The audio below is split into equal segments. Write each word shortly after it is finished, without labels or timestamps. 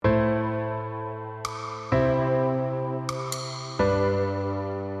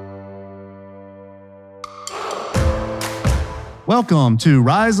Welcome to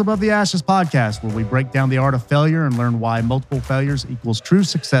Rise Above the Ashes podcast, where we break down the art of failure and learn why multiple failures equals true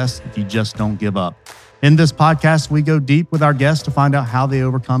success if you just don't give up. In this podcast, we go deep with our guests to find out how they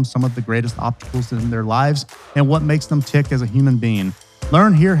overcome some of the greatest obstacles in their lives and what makes them tick as a human being.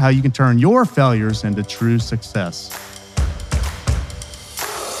 Learn here how you can turn your failures into true success.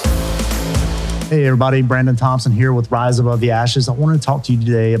 Hey everybody, Brandon Thompson here with Rise Above the Ashes. I want to talk to you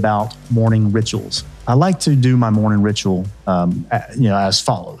today about morning rituals. I like to do my morning ritual as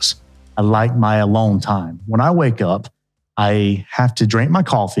follows. I like my alone time. When I wake up, I have to drink my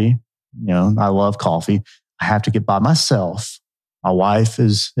coffee. I love coffee. I have to get by myself. My wife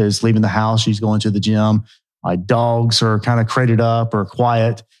is leaving the house. She's going to the gym. My dogs are kind of crated up or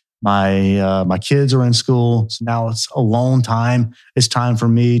quiet. My kids are in school. So now it's alone time. It's time for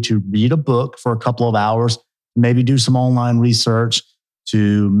me to read a book for a couple of hours, maybe do some online research,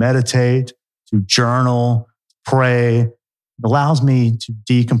 to meditate, to journal, pray. It allows me to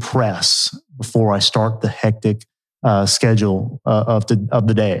decompress before I start the hectic schedule of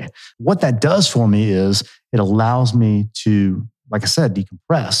the day. What that does for me is it allows me to, like I said,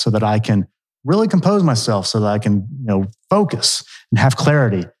 decompress so that I can really compose myself, so that I can focus and have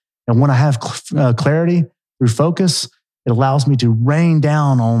clarity. And when I have clarity through focus, it allows me to rain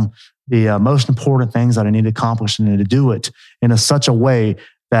down on the most important things that I need to accomplish and to do it in such a way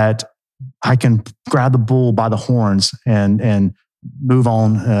that I can grab the bull by the horns and move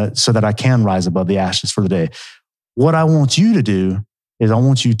on so that I can rise above the ashes for the day. What I want you to do is I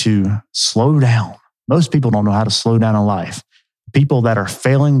want you to slow down. Most people don't know how to slow down in life. People that are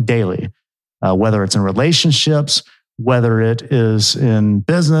failing daily, whether it's in relationships, whether it is in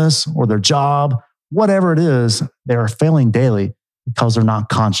business or their job, whatever it is, they are failing daily because they're not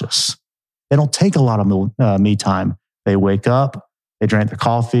conscious. They don't take a lot of me time. They wake up, they drink their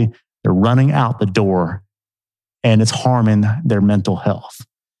coffee, they're running out the door, and it's harming their mental health.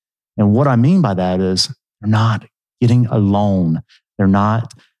 And what I mean by that is they're not getting alone. They're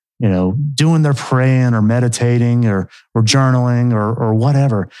not, doing their praying or meditating or journaling or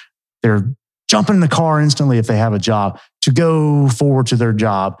whatever. They're jumping in the car instantly if they have a job to go forward to their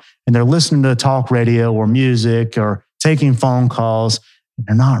job. And they're listening to talk radio or music or taking phone calls. And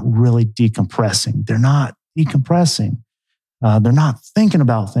they're not really decompressing. They're not decompressing. They're not thinking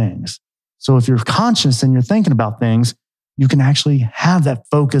about things. So if you're conscious and you're thinking about things, you can actually have that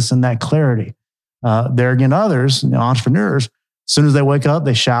focus and that clarity. There again, others, entrepreneurs, as soon as they wake up,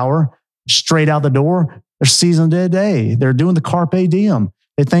 they shower, straight out the door, they're seizing the day. They're doing the carpe diem.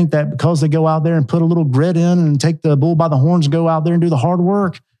 They think that because they go out there and put a little grit in and take the bull by the horns and go out there and do the hard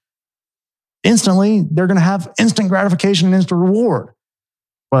work, instantly they're going to have instant gratification and instant reward.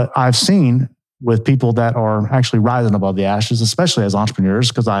 But I've seen with people that are actually rising above the ashes, especially as entrepreneurs,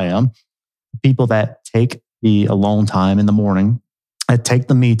 because I am, people that take the alone time in the morning, that take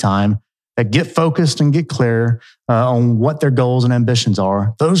the me time, that get focused and get clear on what their goals and ambitions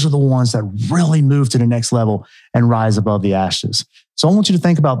are. Those are the ones that really move to the next level and rise above the ashes. So I want you to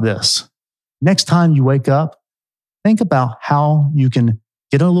think about this. Next time you wake up, think about how you can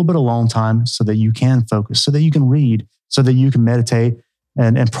get a little bit of alone time so that you can focus, so that you can read, so that you can meditate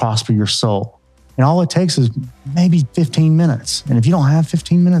and prosper your soul. And all it takes is maybe 15 minutes. And if you don't have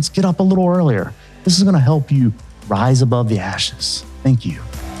 15 minutes, get up a little earlier. This is going to help you rise above the ashes. Thank you.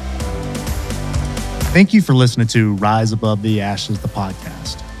 Thank you for listening to Rise Above the Ashes, the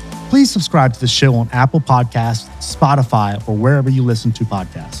podcast. Please subscribe to the show on Apple Podcasts, Spotify, or wherever you listen to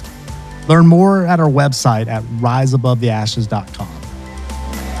podcasts. Learn more at our website at riseabovetheashes.com.